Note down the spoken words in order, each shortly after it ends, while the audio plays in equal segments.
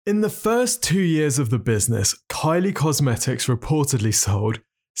In the first 2 years of the business, Kylie Cosmetics reportedly sold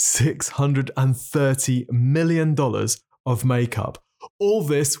 $630 million of makeup. All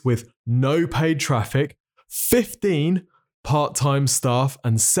this with no paid traffic, 15 part-time staff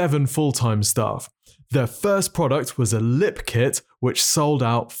and 7 full-time staff. Their first product was a lip kit which sold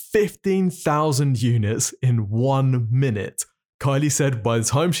out 15,000 units in 1 minute. Kylie said by the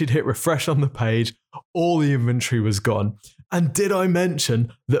time she'd hit refresh on the page, all the inventory was gone. And did I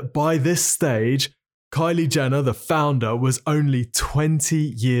mention that by this stage, Kylie Jenner, the founder, was only 20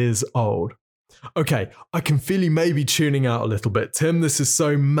 years old? Okay, I can feel you maybe tuning out a little bit. Tim, this is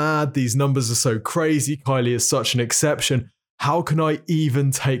so mad. These numbers are so crazy. Kylie is such an exception. How can I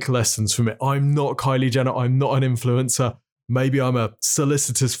even take lessons from it? I'm not Kylie Jenner. I'm not an influencer. Maybe I'm a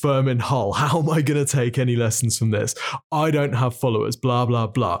solicitor's firm in Hull. How am I going to take any lessons from this? I don't have followers, blah, blah,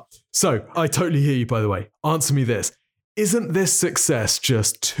 blah. So I totally hear you, by the way. Answer me this. Isn't this success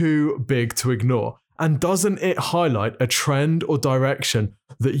just too big to ignore? And doesn't it highlight a trend or direction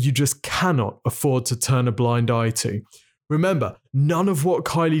that you just cannot afford to turn a blind eye to? Remember, none of what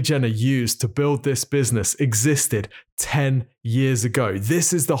Kylie Jenner used to build this business existed 10 years ago.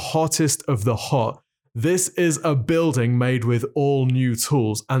 This is the hottest of the hot. This is a building made with all new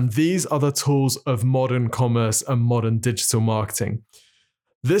tools, and these are the tools of modern commerce and modern digital marketing.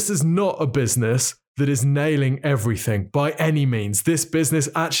 This is not a business that is nailing everything by any means. This business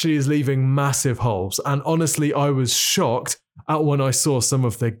actually is leaving massive holes, and honestly, I was shocked at when I saw some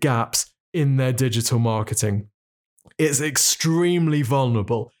of the gaps in their digital marketing. It's extremely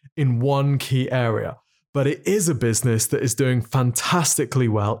vulnerable in one key area, but it is a business that is doing fantastically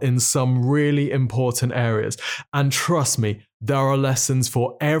well in some really important areas. And trust me, there are lessons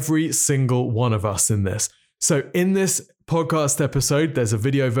for every single one of us in this. So in this podcast episode, there's a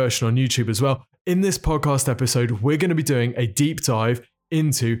video version on YouTube as well. In this podcast episode, we're going to be doing a deep dive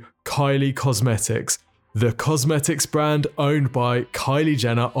into Kylie Cosmetics, the cosmetics brand owned by Kylie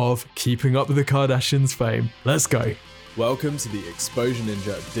Jenner of Keeping Up with the Kardashians fame. Let's go. Welcome to the Exposure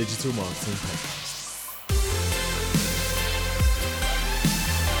Ninja Digital Marketing Podcast.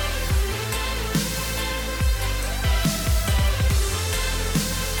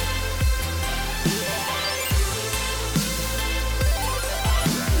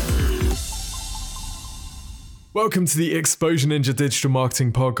 Welcome to the Exposure Ninja Digital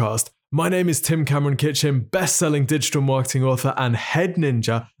Marketing Podcast. My name is Tim Cameron Kitchen, best-selling digital marketing author and head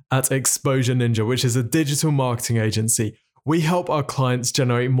ninja at Exposure Ninja, which is a digital marketing agency. We help our clients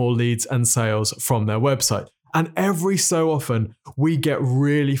generate more leads and sales from their website. And every so often, we get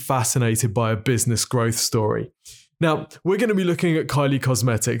really fascinated by a business growth story. Now, we're going to be looking at Kylie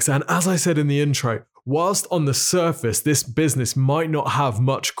Cosmetics, and as I said in the intro, whilst on the surface, this business might not have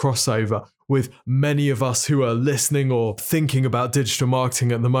much crossover with many of us who are listening or thinking about digital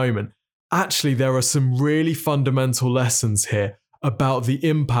marketing at the moment, actually, there are some really fundamental lessons here about the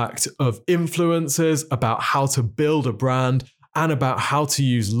impact of influencers, about how to build a brand, and about how to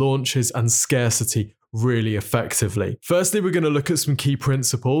use launches and scarcity really effectively. Firstly, we're going to look at some key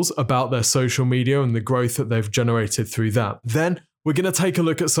principles about their social media and the growth that they've generated through that. Then we're going to take a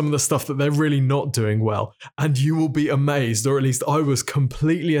look at some of the stuff that they're really not doing well. And you will be amazed, or at least I was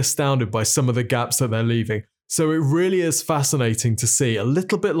completely astounded by some of the gaps that they're leaving. So it really is fascinating to see, a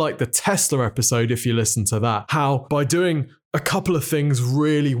little bit like the Tesla episode, if you listen to that, how by doing a couple of things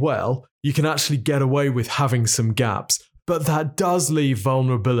really well, you can actually get away with having some gaps. But that does leave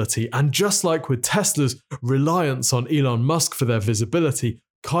vulnerability. And just like with Tesla's reliance on Elon Musk for their visibility,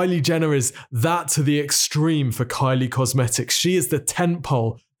 Kylie Jenner is that to the extreme for Kylie Cosmetics. She is the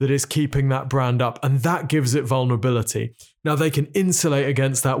tentpole that is keeping that brand up, and that gives it vulnerability. Now, they can insulate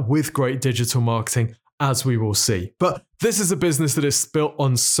against that with great digital marketing, as we will see. But this is a business that is built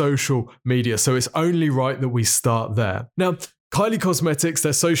on social media, so it's only right that we start there. Now, Kylie Cosmetics,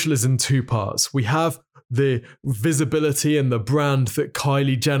 their social is in two parts. We have the visibility and the brand that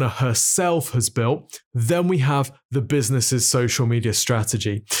Kylie Jenner herself has built. Then we have the business's social media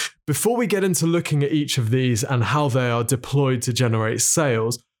strategy. Before we get into looking at each of these and how they are deployed to generate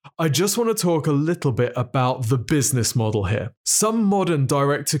sales, I just want to talk a little bit about the business model here. Some modern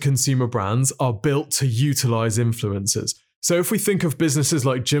direct-to-consumer brands are built to utilize influencers. So if we think of businesses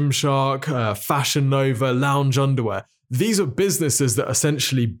like Gymshark, Fashion Nova, Lounge Underwear, these are businesses that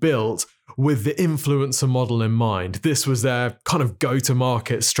essentially built with the influencer model in mind. This was their kind of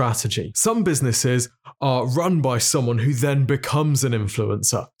go-to-market strategy. Some businesses are run by someone who then becomes an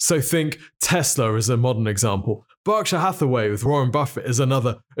influencer. So think Tesla as a modern example. Berkshire Hathaway with Warren Buffett is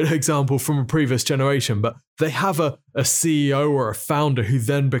another example from a previous generation, but they have a CEO or a founder who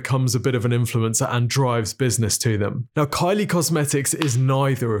then becomes a bit of an influencer and drives business to them. Now, Kylie Cosmetics is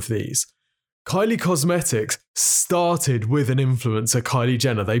neither of these. Kylie Cosmetics started with an influencer, Kylie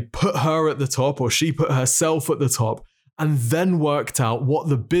Jenner. They put her at the top, or she put herself at the top, and then worked out what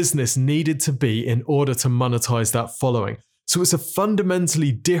the business needed to be in order to monetize that following. So it's a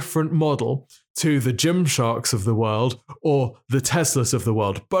fundamentally different model to the Gymsharks of the world or the Teslas of the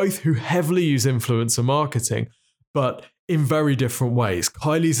world, both who heavily use influencer marketing, but in very different ways.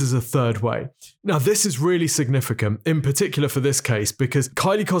 Kylie's is a third way. Now, this is really significant, in particular for this case, because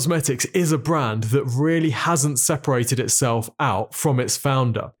Kylie Cosmetics is a brand that really hasn't separated itself out from its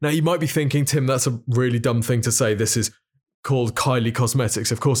founder. Now, you might be thinking, Tim, that's a really dumb thing to say. This is called Kylie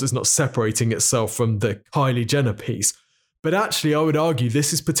Cosmetics. Of course, it's not separating itself from the Kylie Jenner piece. But actually, I would argue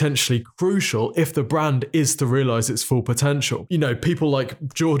this is potentially crucial if the brand is to realize its full potential. You know, people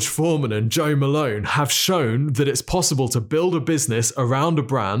like George Foreman and Joe Malone have shown that it's possible to build a business around a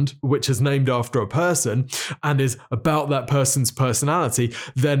brand which is named after a person and is about that person's personality,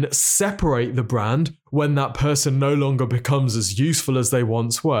 then separate the brand when that person no longer becomes as useful as they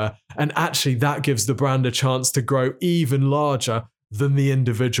once were. And actually, that gives the brand a chance to grow even larger than the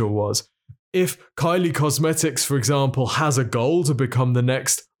individual was. If Kylie Cosmetics, for example, has a goal to become the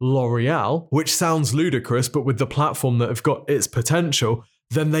next L'Oreal, which sounds ludicrous, but with the platform that have got its potential,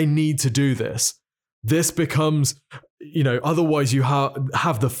 then they need to do this. This becomes, otherwise you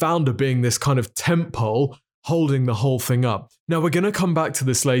have the founder being this kind of tentpole holding the whole thing up. Now, we're going to come back to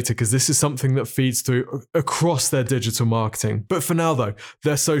this later because this is something that feeds through across their digital marketing. But for now, though,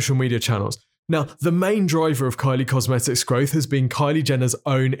 their social media channels. Now, the main driver of Kylie Cosmetics' growth has been Kylie Jenner's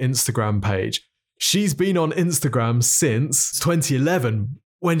own Instagram page. She's been on Instagram since 2011,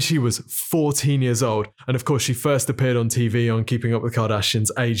 when she was 14 years old. And of course, she first appeared on TV on Keeping Up with Kardashians,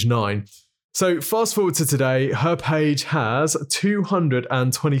 age 9. So fast forward to today, her page has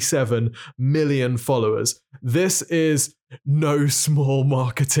 227 million followers. This is no small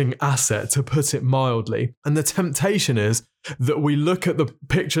marketing asset, to put it mildly. And the temptation is that we look at the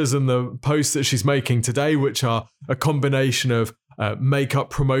pictures and the posts that she's making today, which are a combination of makeup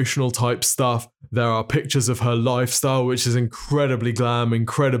promotional type stuff. There are pictures of her lifestyle, which is incredibly glam,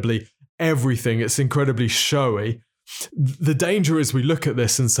 incredibly everything. It's incredibly showy. The danger is we look at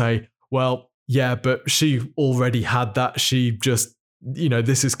this and say, well, yeah, but she already had that. She just,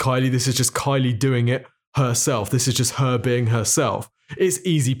 this is Kylie. This is just Kylie doing it herself. This is just her being herself. It's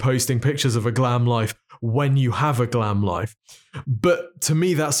easy posting pictures of a glam life when you have a glam life. But to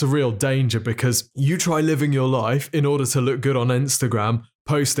me, that's a real danger, because you try living your life in order to look good on Instagram,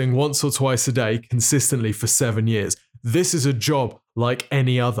 posting once or twice a day consistently for 7 years. This is a job like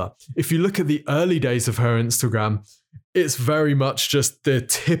any other. If you look at the early days of her Instagram, it's very much just the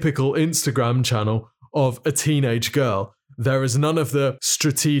typical Instagram channel of a teenage girl. There is none of the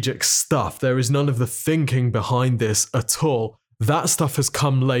strategic stuff. There is none of the thinking behind this at all. That stuff has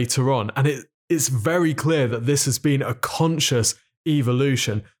come later on. And it's very clear that this has been a conscious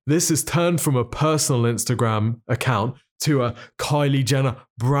evolution. This has turned from a personal Instagram account to a Kylie Jenner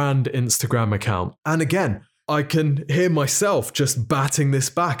brand Instagram account. And again, I can hear myself just batting this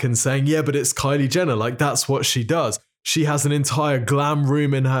back and saying, yeah, but it's Kylie Jenner. Like, that's what she does. She has an entire glam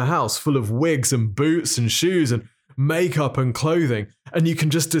room in her house full of wigs and boots and shoes and makeup and clothing. And you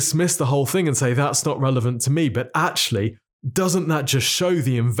can just dismiss the whole thing and say, that's not relevant to me. But actually, doesn't that just show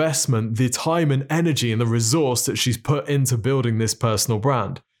the investment, the time and energy and the resource that she's put into building this personal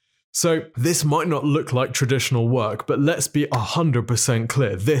brand? So this might not look like traditional work, but let's be 100%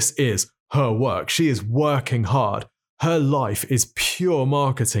 clear. This is her work. She is working hard. Her life is pure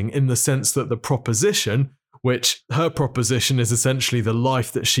marketing, in the sense that the proposition, which her proposition is essentially the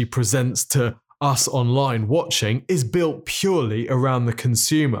life that she presents to us online watching, is built purely around the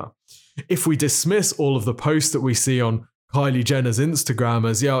consumer. If we dismiss all of the posts that we see on Kylie Jenner's Instagram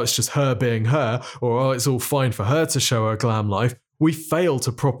as, yeah, it's just her being her, or oh, it's all fine for her to show her glam life, we fail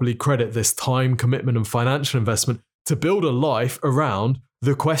to properly credit this time, commitment, and financial investment to build a life around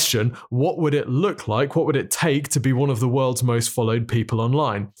the question, what would it look like? What would it take to be one of the world's most followed people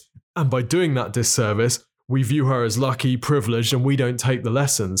online? And by doing that disservice, we view her as lucky, privileged, and we don't take the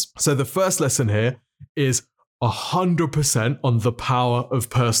lessons. So the first lesson here is 100% on the power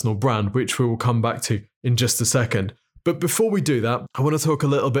of personal brand, which we will come back to in just a second. But before we do that, I want to talk a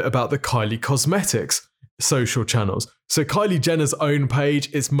little bit about the Kylie Cosmetics social channels. So Kylie Jenner's own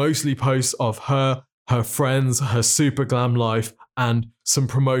page is mostly posts of her friends, her super glam life, and some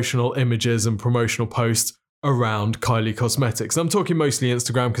promotional images and promotional posts around Kylie Cosmetics. I'm talking mostly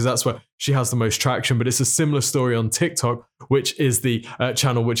Instagram because that's where she has the most traction, but it's a similar story on TikTok, which is the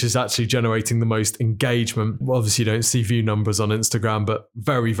channel which is actually generating the most engagement. Well, obviously, you don't see view numbers on Instagram, but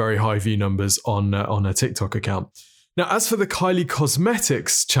very, very high view numbers on her TikTok account. Now, as for the Kylie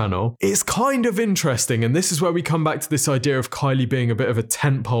Cosmetics channel, it's kind of interesting, and this is where we come back to this idea of Kylie being a bit of a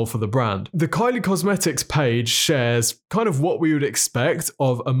tentpole for the brand. The Kylie Cosmetics page shares kind of what we would expect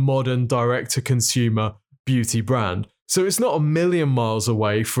of a modern direct-to-consumer beauty brand. So it's not a million miles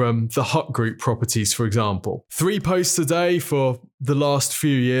away from the Hut Group properties, for example. 3 posts a day for the last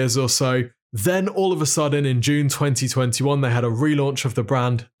few years or so. Then all of a sudden in June 2021, they had a relaunch of the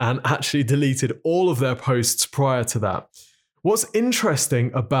brand and actually deleted all of their posts prior to that. What's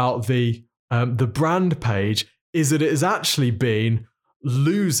interesting about the brand page is that it has actually been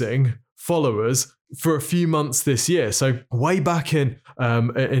losing followers for a few months this year. So way back in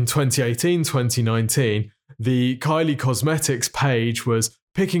 2018, 2019, the Kylie Cosmetics page was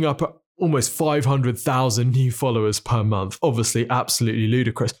picking up almost 500,000 new followers per month. Obviously, absolutely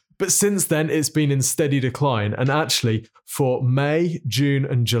ludicrous. But since then, it's been in steady decline. And actually, for May, June,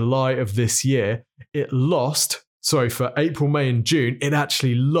 and July of this year, for April, May, and June, it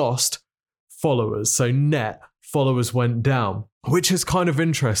actually lost followers. So net followers went down, which is kind of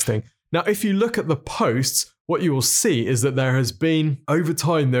interesting. Now, if you look at the posts, what you will see is that over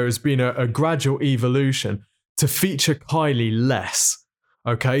time, there has been a gradual evolution to feature Kylie less.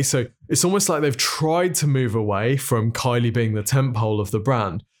 Okay, so it's almost like they've tried to move away from Kylie being the tentpole of the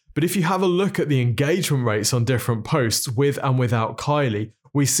brand. But if you have a look at the engagement rates on different posts with and without Kylie,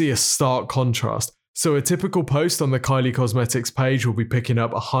 we see a stark contrast. So a typical post on the Kylie Cosmetics page will be picking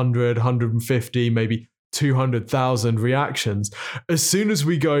up 100, 150, maybe 200,000 reactions. As soon as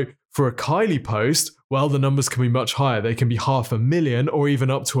we go for a Kylie post, well, the numbers can be much higher. They can be 500,000 or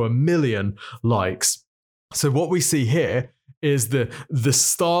even up to 1 million likes. So what we see here is the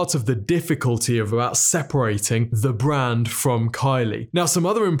start of the difficulty of about separating the brand from Kylie. Now, some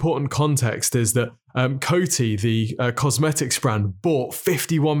other important context is that Coty, the cosmetics brand, bought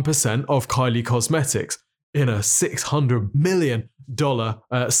 51% of Kylie Cosmetics in a $600 million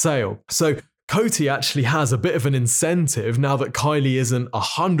sale. So Coty actually has a bit of an incentive now that Kylie isn't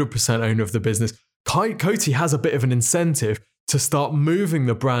 100% owner of the business. Coty has a bit of an incentive to start moving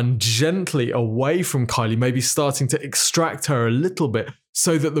the brand gently away from Kylie, maybe starting to extract her a little bit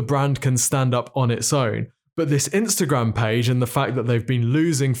so that the brand can stand up on its own. But this Instagram page and the fact that they've been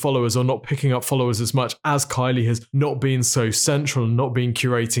losing followers or not picking up followers as much as Kylie has not been so central and not been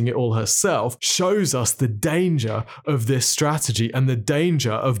curating it all herself shows us the danger of this strategy and the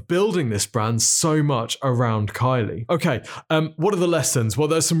danger of building this brand so much around Kylie. Okay, what are the lessons? Well,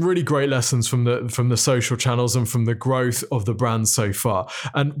 there's some really great lessons from the social channels and from the growth of the brand so far.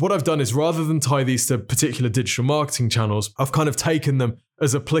 And what I've done is rather than tie these to particular digital marketing channels, I've kind of taken them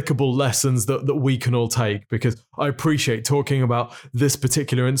as applicable lessons that we can all take, because I appreciate talking about this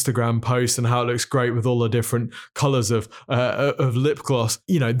particular Instagram post and how it looks great with all the different colors of lip gloss.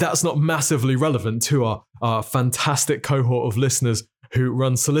 You know, that's not massively relevant to our fantastic cohort of listeners who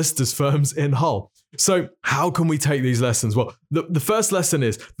run solicitors firms in Hull. So how can we take these lessons? Well, the first lesson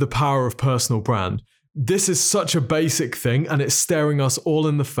is the power of personal brand. This is such a basic thing and it's staring us all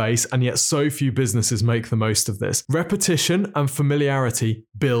in the face, and yet so few businesses make the most of this. Repetition and familiarity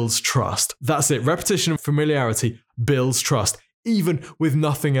builds trust. That's it. Repetition and familiarity builds trust, even with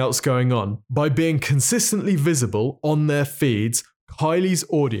nothing else going on. By being consistently visible on their feeds, Kylie's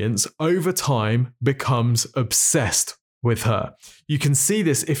audience over time becomes obsessed with her. You can see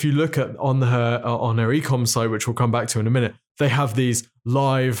this if you look at on her e-com site, which we'll come back to in a minute. They have these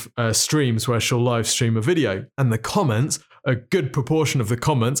live streams where she'll live stream a video, and the comments, a good proportion of the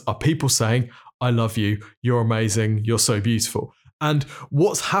comments are people saying, "I love you, you're amazing, you're so beautiful." And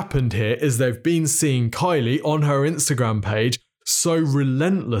what's happened here is they've been seeing Kylie on her Instagram page so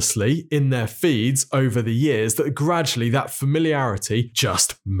relentlessly in their feeds over the years that gradually that familiarity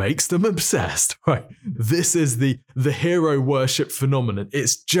just makes them obsessed. Right? This is the hero worship phenomenon.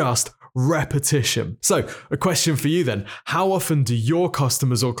 It's just repetition. So a question for you then, how often do your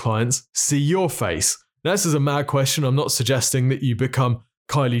customers or clients see your face? Now, this is a mad question. I'm not suggesting that you become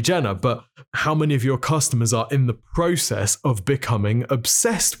Kylie Jenner, but how many of your customers are in the process of becoming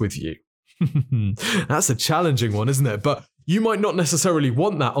obsessed with you? That's a challenging one, isn't it? But you might not necessarily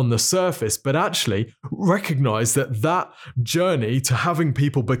want that on the surface, but actually recognize that journey to having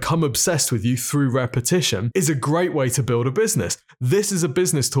people become obsessed with you through repetition is a great way to build a business. This is a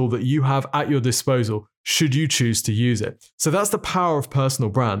business tool that you have at your disposal should you choose to use it. So that's the power of personal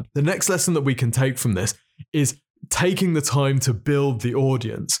brand. The next lesson that we can take from this is taking the time to build the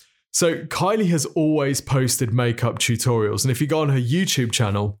audience. So Kylie has always posted makeup tutorials. And if you go on her YouTube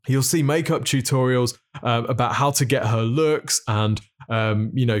channel, you'll see makeup tutorials about how to get her looks and,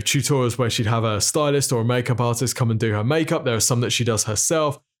 tutorials where she'd have a stylist or a makeup artist come and do her makeup. There are some that she does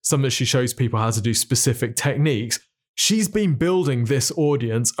herself, some that she shows people how to do specific techniques. She's been building this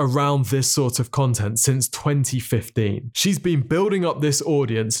audience around this sort of content since 2015. She's been building up this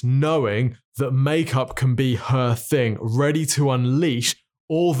audience knowing that makeup can be her thing, ready to unleash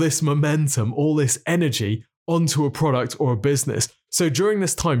all this momentum, all this energy onto a product or a business. So during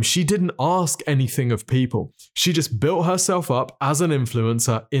this time, she didn't ask anything of people. She just built herself up as an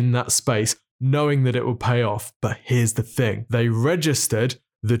influencer in that space, knowing that it would pay off. But here's the thing. They registered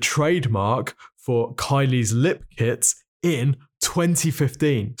the trademark for Kylie's lip kits in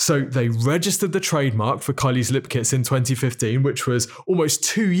 2015. So they registered the trademark for Kylie's lip kits in 2015, which was almost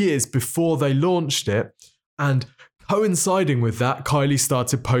 2 years before they launched it. And coinciding with that, Kylie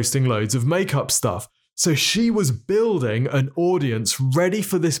started posting loads of makeup stuff. So she was building an audience ready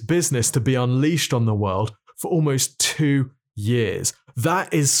for this business to be unleashed on the world for almost 2 years.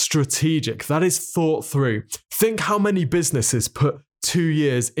 That is strategic. That is thought through. Think how many businesses put 2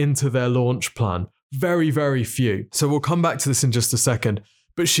 years into their launch plan. Very, very few. So we'll come back to this in just a second.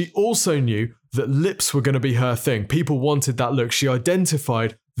 But she also knew that lips were going to be her thing. People wanted that look. She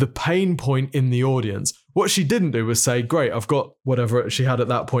identified the pain point in the audience. What she didn't do was say, great, I've got whatever she had at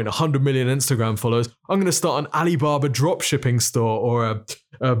that point, 100 million Instagram followers. I'm going to start an Alibaba dropshipping store or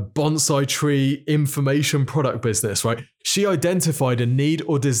a bonsai tree information product business, right? She identified a need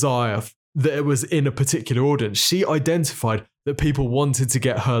or desire that it was in a particular audience. She identified that people wanted to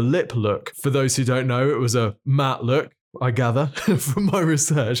get her lip look. For those who don't know, it was a matte look, I gather, from my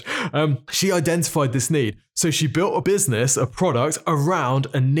research. She identified this need. So she built a business, a product around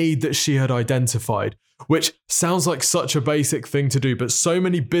a need that she had identified, which sounds like such a basic thing to do, but so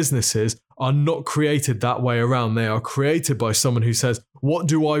many businesses are not created that way around. They are created by someone who says, what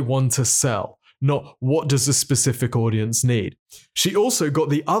do I want to sell? Not what does a specific audience need. She also got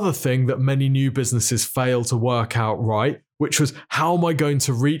the other thing that many new businesses fail to work out right, which was, how am I going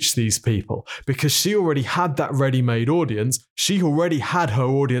to reach these people? Because she already had that ready-made audience. She already had her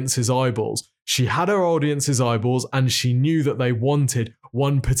audience's eyeballs. She had her audience's eyeballs and she knew that they wanted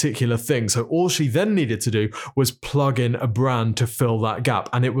one particular thing. So all she then needed to do was plug in a brand to fill that gap,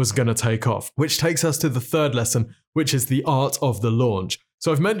 and it was going to take off. Which takes us to the third lesson, which is the art of the launch.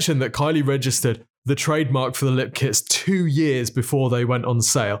 So I've mentioned that Kylie registered the trademark for the lip kits 2 years before they went on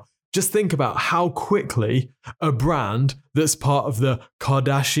sale. Just think about how quickly a brand that's part of the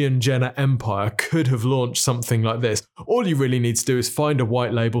Kardashian-Jenner empire could have launched something like this. All you really need to do is find a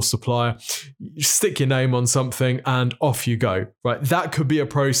white label supplier, stick your name on something, and off you go, right? That could be a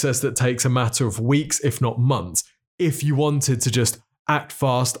process that takes a matter of weeks, if not months, if you wanted to just act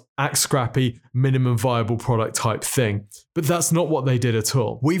fast, act scrappy, minimum viable product type thing. But that's not what they did at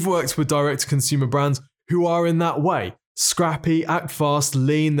all. We've worked with direct-to-consumer brands who are in that way. Scrappy, act fast,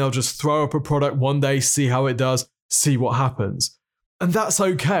 lean. They'll just throw up a product one day, see how it does, see what happens. And that's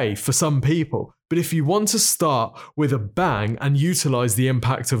okay for some people. But if you want to start with a bang and utilize the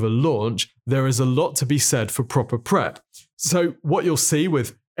impact of a launch, there is a lot to be said for proper prep. So what you'll see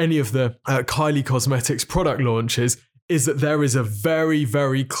with any of the Kylie Cosmetics product launches is that there is a very,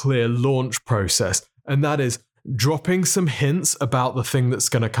 very clear launch process. And that is dropping some hints about the thing that's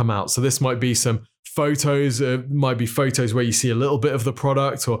going to come out. So this might be some photos, might be photos where you see a little bit of the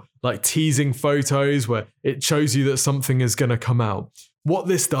product, or like teasing photos where it shows you that something is going to come out. What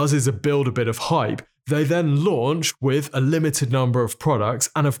this does is build a bit of hype. They then launch with a limited number of products,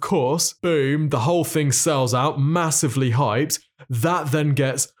 and of course, boom, the whole thing sells out, massively hyped. That then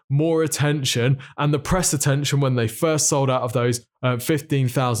gets more attention, and the press attention when they first sold out of those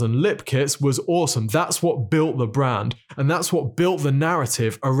 15,000 lip kits was awesome. That's what built the brand, and that's what built the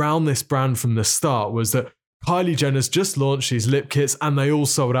narrative around this brand from the start, was that Kylie Jenner's just launched these lip kits and they all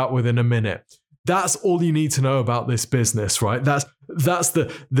sold out within a minute. That's all you need to know about this business, right? That's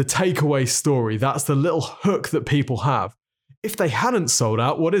the takeaway story. That's the little hook that people have. If they hadn't sold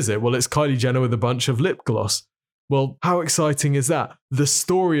out, what is it? Well, it's Kylie Jenner with a bunch of lip gloss. Well, how exciting is that? The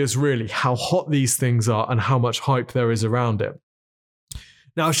story is really how hot these things are and how much hype there is around it.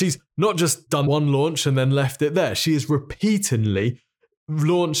 Now, she's not just done one launch and then left it there. She is repeatedly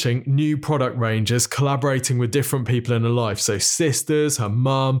launching new product ranges, collaborating with different people in her life. So sisters, her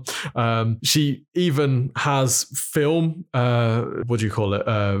mum. She even has film,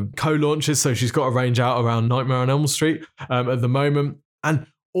 co-launches. So she's got a range out around Nightmare on Elm Street at the moment. And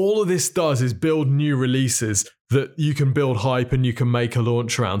all of this does is build new releases that you can build hype and you can make a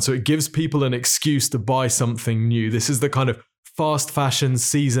launch around. So it gives people an excuse to buy something new. This is the kind of fast fashion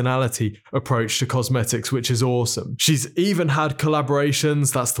seasonality approach to cosmetics, which is awesome. She's even had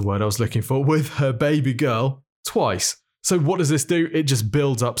collaborations, that's the word I was looking for, with her baby girl twice. So what does this do? It just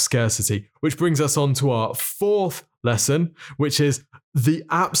builds up scarcity, which brings us on to our fourth lesson, which is the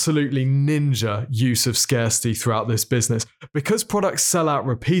absolutely ninja use of scarcity throughout this business. Because products sell out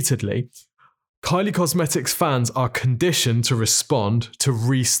repeatedly, Kylie Cosmetics fans are conditioned to respond to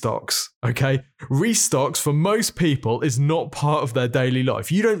restocks, okay? Restocks for most people is not part of their daily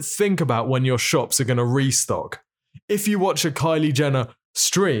life. You don't think about when your shops are going to restock. If you watch a Kylie Jenner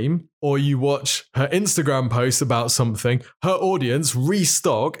stream or you watch her Instagram post about something, her audience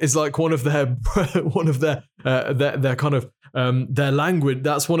restock is like one of their kind of their language.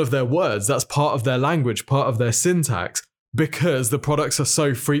 That's one of their words. That's part of their language, part of their syntax, because the products are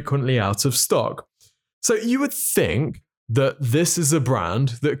so frequently out of stock. So you would think that this is a brand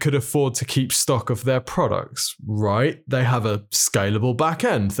that could afford to keep stock of their products, right? They have a scalable back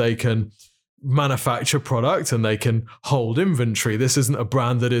end. They can manufacture product and they can hold inventory. This isn't a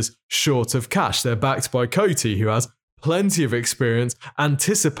brand that is short of cash. They're backed by Coty, who has plenty of experience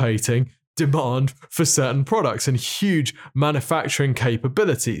anticipating demand for certain products and huge manufacturing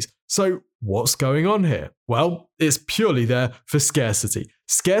capabilities. So what's going on here? Well, it's purely there for scarcity.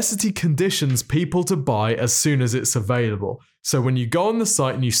 Scarcity conditions people to buy as soon as it's available. So when you go on the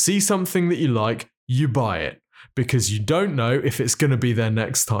site and you see something that you like, you buy it because you don't know if it's going to be there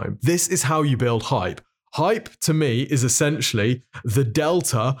next time. This is how you build hype. Hype, to me, is essentially the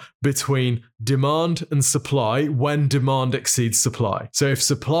delta between demand and supply when demand exceeds supply. So if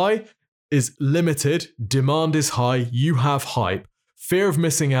supply is limited, demand is high, you have hype. Fear of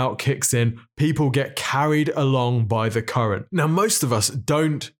missing out kicks in, people get carried along by the current. Now, most of us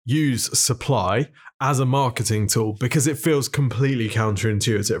don't use supply as a marketing tool because it feels completely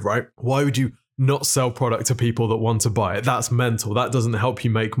counterintuitive, right? Why would you not sell product to people that want to buy it? That's mental. That doesn't help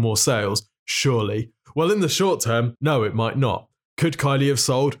you make more sales, surely. Well, in the short term, no, it might not. Could Kylie have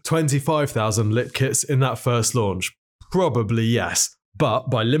sold 25,000 lip kits in that first launch? Probably yes. But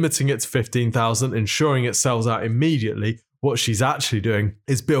by limiting it to 15,000, ensuring it sells out immediately, what she's actually doing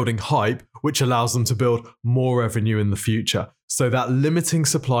is building hype, which allows them to build more revenue in the future. So that limiting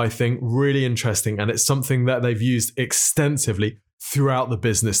supply thing, really interesting. And it's something that they've used extensively throughout the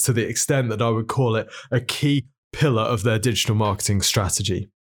business to the extent that I would call it a key pillar of their digital marketing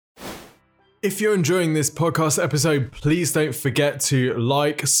strategy. If you're enjoying this podcast episode, please don't forget to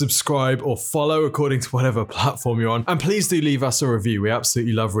like, subscribe, or follow according to whatever platform you're on. And please do leave us a review. We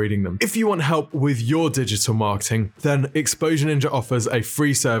absolutely love reading them. If you want help with your digital marketing, then Exposure Ninja offers a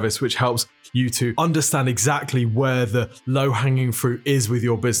free service which helps you to understand exactly where the low-hanging fruit is with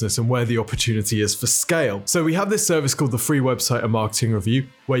your business and where the opportunity is for scale. So we have this service called the Free Website and Marketing Review,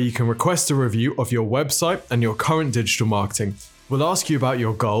 where you can request a review of your website and your current digital marketing. We'll ask you about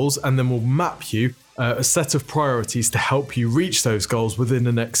your goals and then we'll map you a set of priorities to help you reach those goals within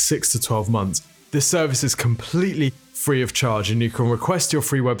the next 6 to 12 months. This service is completely free of charge and you can request your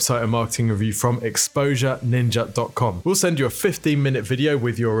free website and marketing review from exposureninja.com. We'll send you a 15-minute video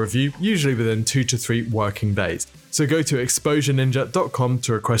with your review, usually within 2 to 3 working days. So go to exposureninja.com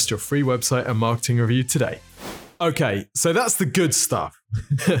to request your free website and marketing review today. Okay, so that's the good stuff.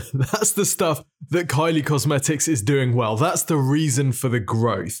 That's the stuff that Kylie Cosmetics is doing well. That's the reason for the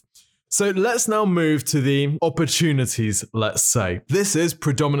growth. So let's now move to the opportunities, let's say. This is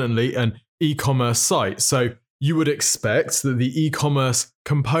predominantly an e-commerce site. So you would expect that the e-commerce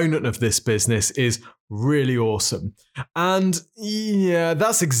component of this business is really awesome. And yeah,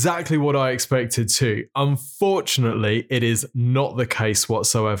 that's exactly what I expected too. Unfortunately, it is not the case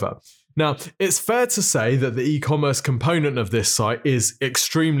whatsoever. Now, it's fair to say that the e-commerce component of this site is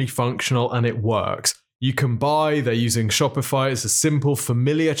extremely functional and it works. You can buy, they're using Shopify, it's a simple,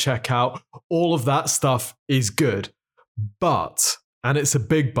 familiar checkout, all of that stuff is good. But, and it's a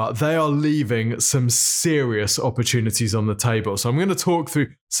big but, they are leaving some serious opportunities on the table. So I'm going to talk through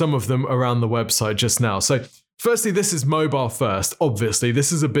some of them around the website just now. So firstly, this is mobile first. Obviously,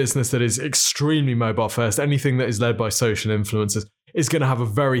 this is a business that is extremely mobile first. Anything that is led by social influencers is going to have a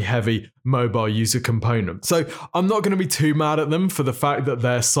very heavy mobile user component. So I'm not going to be too mad at them for the fact that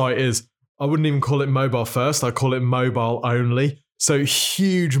their site is, I wouldn't even call it mobile first, I call it mobile only. So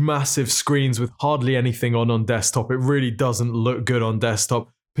huge, massive screens with hardly anything on desktop. It really doesn't look good on desktop,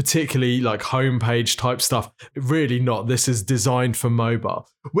 particularly like homepage type stuff. Really not. This is designed for mobile,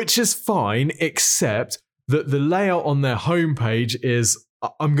 which is fine, except that the layout on their homepage is,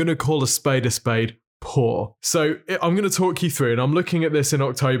 I'm going to call a spade, poor. So I'm going to talk you through, and I'm looking at this in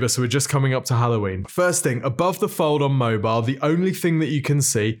October, so we're just coming up to Halloween. First thing, above the fold on mobile, the only thing that you can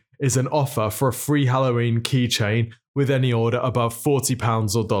see is an offer for a free Halloween keychain with any order above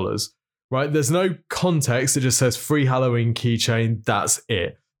 £40 or dollars, right? There's no context. It just says free Halloween keychain. That's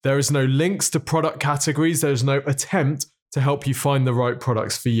it. There is no links to product categories. There's no attempt to help you find the right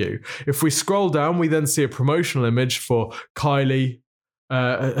products for you. If we scroll down, we then see a promotional image for Kylie,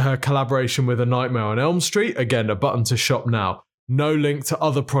 her collaboration with A Nightmare on Elm Street. Again, a button to shop now. No link to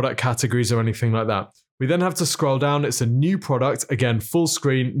other product categories or anything like that. We then have to scroll down. It's a new product. Again, full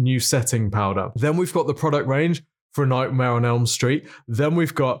screen, new setting powder. Then we've got the product range for A Nightmare on Elm Street. Then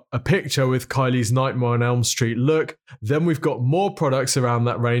we've got a picture with Kylie's Nightmare on Elm Street look. Then we've got more products around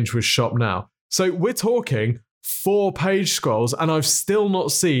that range with Shop Now. So we're talking 4 page scrolls, and I've still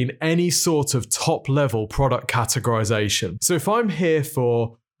not seen any sort of top level product categorization. So if I'm here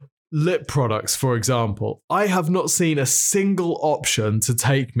for lip products, for example, I have not seen a single option to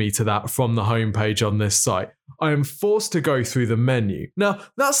take me to that from the homepage on this site. I am forced to go through the menu. Now,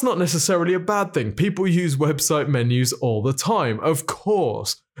 that's not necessarily a bad thing. People use website menus all the time. Of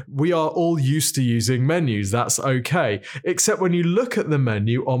course, we are all used to using menus. That's okay. Except when you look at the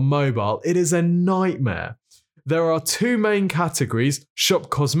menu on mobile, it is a nightmare. There are 2 main categories, Shop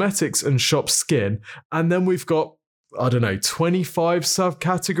Cosmetics and Shop Skin, and then we've got, 25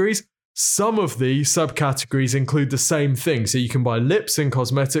 subcategories. Some of the subcategories include the same thing, so you can buy lips in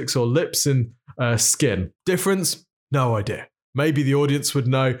cosmetics or lips in skin. Difference? No idea. Maybe the audience would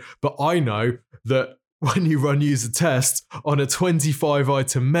know, but I know that when you run user tests on a 25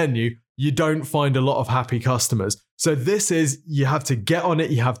 item menu, you don't find a lot of happy customers. So this is, you have to get on it,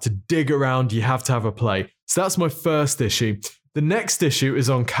 you have to dig around, you have to have a play. So that's my first issue. The next issue is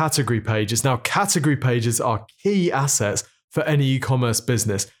on category pages. Now, category pages are key assets for any e-commerce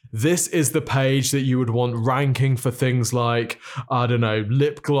business. This is the page that you would want ranking for things like,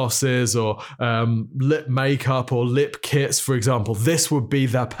 lip glosses or lip makeup or lip kits, for example. This would be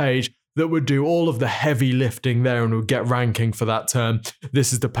that page that would do all of the heavy lifting there and would get ranking for that term.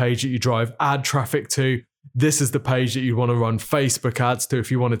 This is the page that you drive ad traffic to. This is the page that you want to run Facebook ads to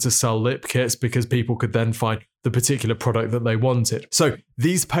if you wanted to sell lip kits, because people could then find the particular product that they wanted. So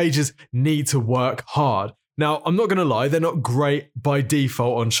these pages need to work hard. Now, I'm not going to lie, they're not great by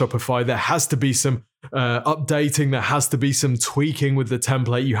default on Shopify. There has to be some updating. There has to be some tweaking with the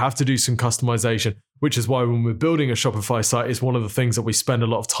template. You have to do some customization, which is why when we're building a Shopify site, it's one of the things that we spend a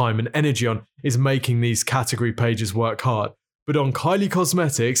lot of time and energy on, is making these category pages work hard. But on Kylie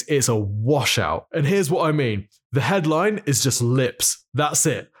Cosmetics, it's a washout. And here's what I mean. The headline is just lips. That's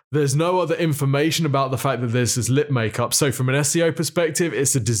it. There's no other information about the fact that this is lip makeup. So from an SEO perspective,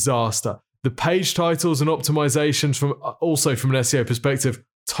 it's a disaster. The page titles and optimizations also from an SEO perspective,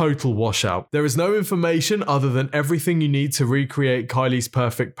 total washout. There is no information other than everything you need to recreate Kylie's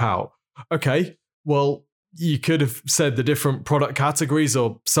perfect pout. Okay, well, you could have said the different product categories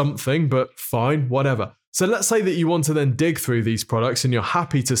or something, but fine, whatever. So let's say that you want to then dig through these products and you're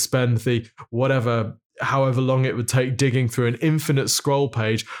happy to spend the however long it would take digging through an infinite scroll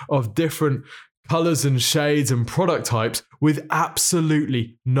page of different colors and shades and product types with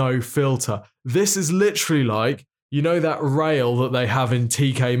absolutely no filter. This is literally like, that rail that they have in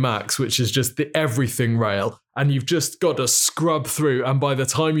TK Maxx, which is just the everything rail, and you've just got to scrub through, and by the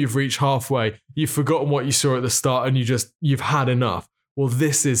time you've reached halfway, you've forgotten what you saw at the start and you've had enough. Well,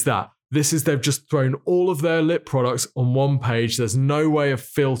 this is that. They've just thrown all of their lip products on one page. There's no way of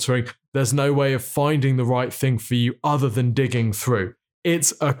filtering. There's no way of finding the right thing for you other than digging through.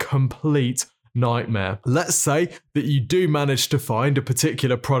 It's a complete nightmare. Let's say that you do manage to find a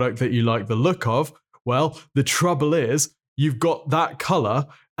particular product that you like the look of. Well, the trouble is you've got that color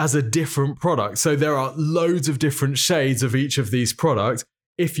as a different product. So there are loads of different shades of each of these products.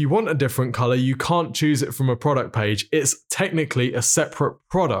 If you want a different color, you can't choose it from a product page. It's technically a separate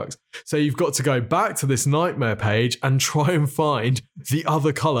product. So you've got to go back to this nightmare page and try and find the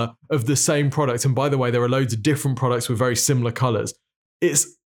other color of the same product. And by the way, there are loads of different products with very similar colors.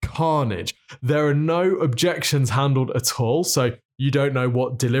 It's carnage. There are no objections handled at all. So you don't know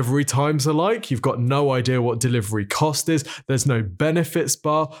what delivery times are like. You've got no idea what delivery cost is. There's no benefits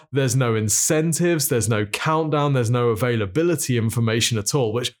bar. There's no incentives. There's no countdown. There's no availability information at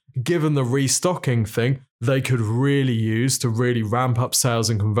all, which, given the restocking thing, they could really use to really ramp up sales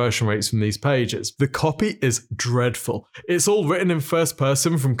and conversion rates from these pages. The copy is dreadful. It's all written in first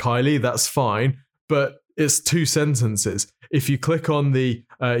person from Kylie. That's fine, but it's 2 sentences. if you click on the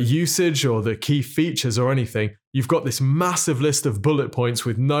usage or the key features or anything, you've got this massive list of bullet points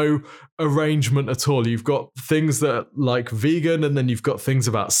with no arrangement at all. You've got things that are like vegan, and then you've got things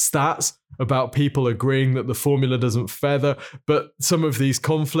about stats, about people agreeing that the formula doesn't feather, but some of these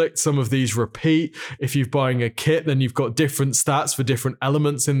conflict, some of these repeat. If you're buying a kit, then you've got different stats for different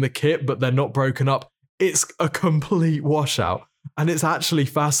elements in the kit, but they're not broken up. It's a complete washout. And it's actually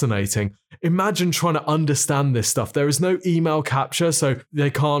fascinating. Imagine trying to understand this stuff. There is no email capture, so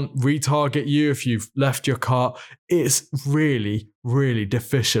they can't retarget you if you've left your cart. It's really, really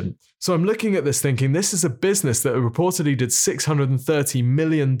deficient. So I'm looking at this thinking, this is a business that reportedly did $630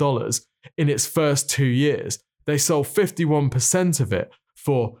 million in its first 2 years. They sold 51% of it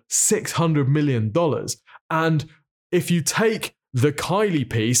for $600 million. And if you take the Kylie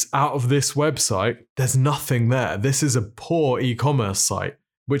piece out of this website, there's nothing there. This is a poor e-commerce site,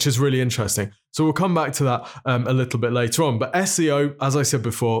 which is really interesting. So we'll come back to that a little bit later on. But SEO, as I said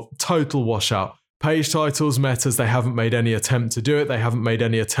before, total washout. Page titles, metas, they haven't made any attempt to do it. They haven't made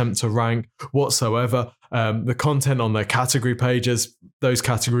any attempt to rank whatsoever. The content on their category pages, those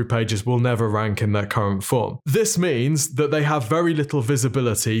category pages will never rank in their current form. This means that they have very little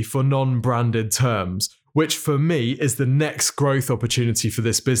visibility for non-branded terms, which for me is the next growth opportunity for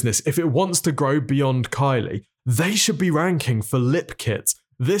this business. If it wants to grow beyond Kylie, they should be ranking for lip kits.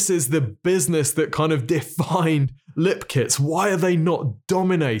 This is the business that kind of defined lip kits. Why are they not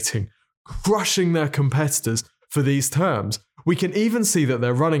dominating, crushing their competitors for these terms? We can even see that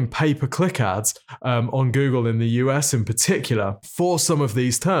they're running pay-per-click ads on Google in the US in particular for some of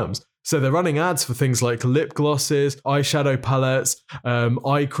these terms. So they're running ads for things like lip glosses, eyeshadow palettes,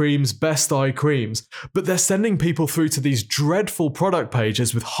 eye creams, best eye creams. But they're sending people through to these dreadful product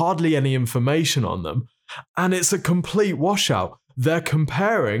pages with hardly any information on them. And it's a complete washout. They're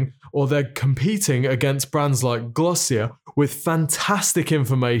comparing or they're competing against brands like Glossier with fantastic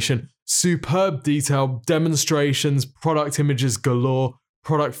information, superb detail, demonstrations, product images galore,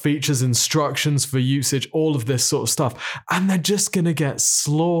 product features, instructions for usage, all of this sort of stuff. And they're just going to get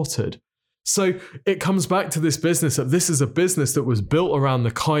slaughtered. So it comes back to this business that this is a business that was built around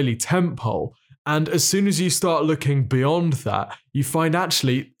the Kylie tentpole. And as soon as you start looking beyond that, you find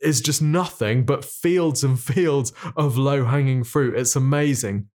actually it's just nothing but fields and fields of low-hanging fruit. It's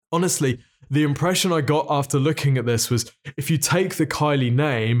amazing. Honestly, the impression I got after looking at this was, if you take the Kylie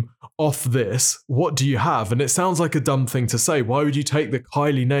name off this, what do you have? And it sounds like a dumb thing to say. Why would you take the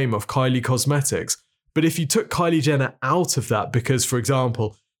Kylie name off Kylie Cosmetics? But if you took Kylie Jenner out of that because, for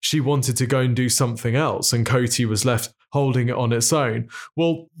example, she wanted to go and do something else and Coty was left holding it on its own,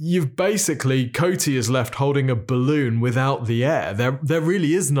 well, Coty is left holding a balloon without the air. There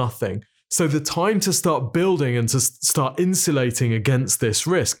really is nothing. So the time to start building and to start insulating against this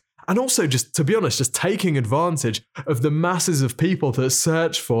risk, and also just, to be honest, just taking advantage of the masses of people that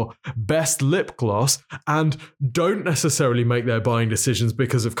search for best lip gloss and don't necessarily make their buying decisions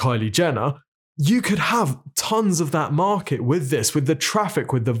because of Kylie Jenner. You could have tons of that market with this, with the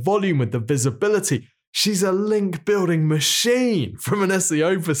traffic, with the volume, with the visibility. She's a link building machine from an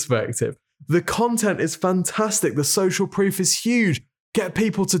SEO perspective. The content is fantastic. The social proof is huge. Get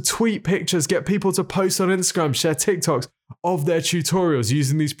people to tweet pictures, get people to post on Instagram, share TikToks of their tutorials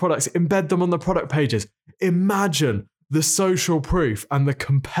using these products, embed them on the product pages. Imagine the social proof and the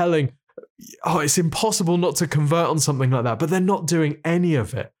compelling, it's impossible not to convert on something like that, but they're not doing any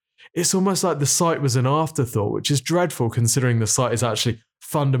of it. It's almost like the site was an afterthought, which is dreadful considering the site is actually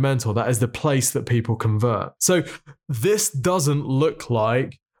fundamental. That is the place that people convert. So this doesn't look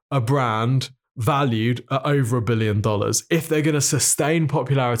like a brand valued at over $1 billion. If they're going to sustain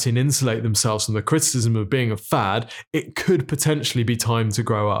popularity and insulate themselves from the criticism of being a fad, it could potentially be time to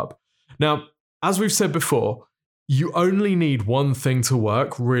grow up. Now, as we've said before, you only need one thing to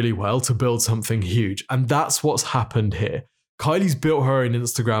work really well to build something huge. And that's what's happened here. Kylie's built her own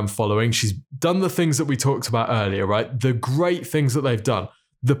Instagram following. She's done the things that we talked about earlier, right? The great things that they've done,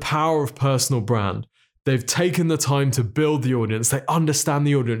 the power of personal brand. They've taken the time to build the audience. They understand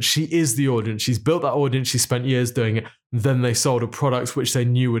the audience. She is the audience. She's built that audience. She spent years doing it. Then they sold a product which they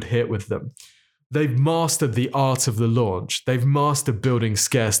knew would hit with them. They've mastered the art of the launch. They've mastered building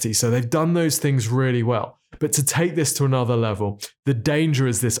scarcity. So they've done those things really well. But to take this to another level, the danger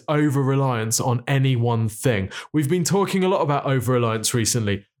is this over-reliance on any one thing. We've been talking a lot about over-reliance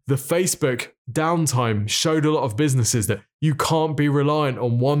recently. The Facebook downtime showed a lot of businesses that you can't be reliant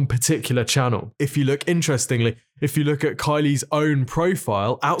on one particular channel. If you look, interestingly, if you look at Kylie's own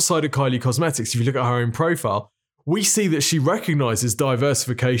profile, outside of Kylie Cosmetics, if you look at her own profile, we see that she recognizes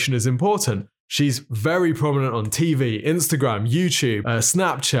diversification as important. She's very prominent on TV, Instagram, YouTube,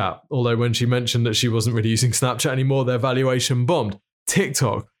 Snapchat, although when she mentioned that she wasn't really using Snapchat anymore, their valuation bombed.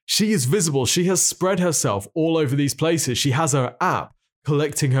 TikTok. She is visible. She has spread herself all over these places. She has her app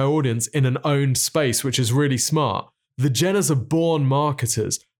collecting her audience in an owned space, which is really smart. The Jenners are born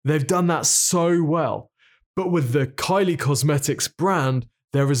marketers. They've done that so well. But with the Kylie Cosmetics brand,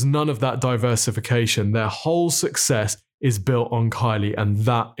 there is none of that diversification. Their whole success is built on Kylie, and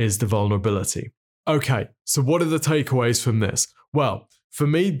that is the vulnerability. Okay, so what are the takeaways from this? Well, for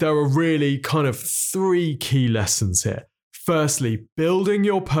me, there are really kind of 3 key lessons here. Firstly, building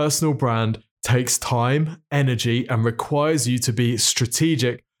your personal brand takes time, energy, and requires you to be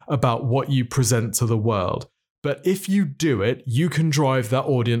strategic about what you present to the world. But if you do it, you can drive that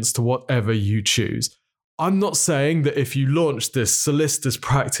audience to whatever you choose. I'm not saying that if you launch this solicitor's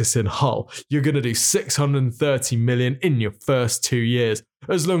practice in Hull, you're going to do 630 million in your first 2 years,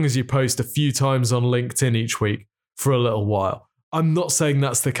 as long as you post a few times on LinkedIn each week for a little while. I'm not saying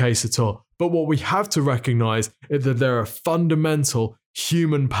that's the case at all. But what we have to recognize is that there are fundamental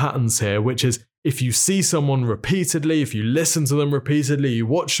human patterns here, which is if you see someone repeatedly, if you listen to them repeatedly, you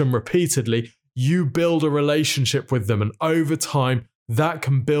watch them repeatedly, you build a relationship with them. And over time, that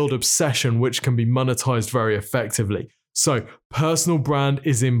can build obsession, which can be monetized very effectively. So personal brand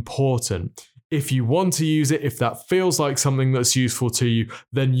is important. If you want to use it, if that feels like something that's useful to you,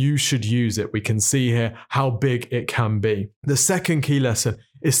 then you should use it. We can see here how big it can be. The second key lesson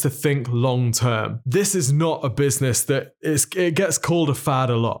is to think long term. This is not a business that it gets called a fad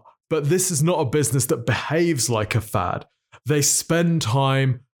a lot, but this is not a business that behaves like a fad. They spend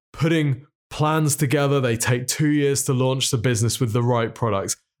time putting plans together. They take 2 years to launch the business with the right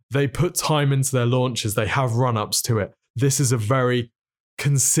products. They put time into their launches. They have run-ups to it. This is a very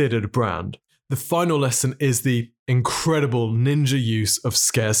considered brand. The final lesson is the incredible ninja use of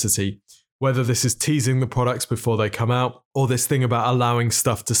scarcity, whether this is teasing the products before they come out or this thing about allowing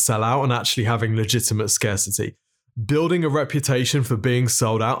stuff to sell out and actually having legitimate scarcity. Building a reputation for being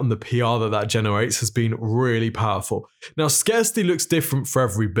sold out and the PR that generates has been really powerful. Now, scarcity looks different for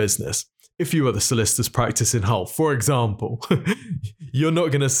every business. If you are the solicitor's practice in Hull, for example, you're not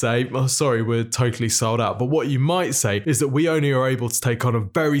going to say, oh, sorry, we're totally sold out. But what you might say is that we only are able to take on a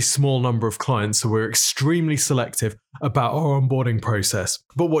very small number of clients, so we're extremely selective about our onboarding process.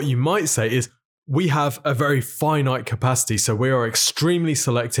 But what you might say is we have a very finite capacity, so we are extremely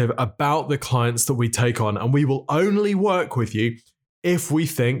selective about the clients that we take on, and we will only work with you if we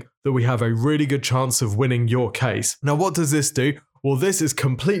think that we have a really good chance of winning your case. Now, what does this do? Well, this is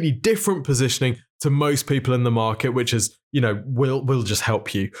completely different positioning to most people in the market, which is, we'll just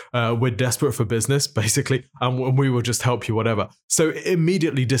help you. We're desperate for business, basically, and we will just help you, whatever. So it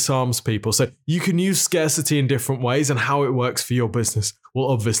immediately disarms people. So you can use scarcity in different ways, and how it works for your business will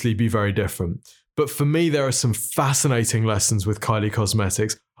obviously be very different. But for me, there are some fascinating lessons with Kylie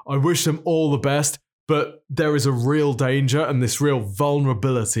Cosmetics. I wish them all the best, but there is a real danger and this real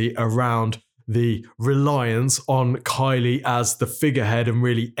vulnerability around the reliance on Kylie as the figurehead and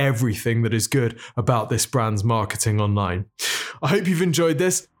really everything that is good about this brand's marketing online. I hope you've enjoyed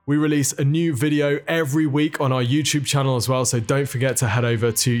this. We release a new video every week on our YouTube channel as well, so don't forget to head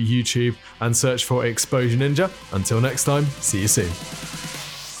over to YouTube and search for Exposure Ninja. Until next time, see you soon.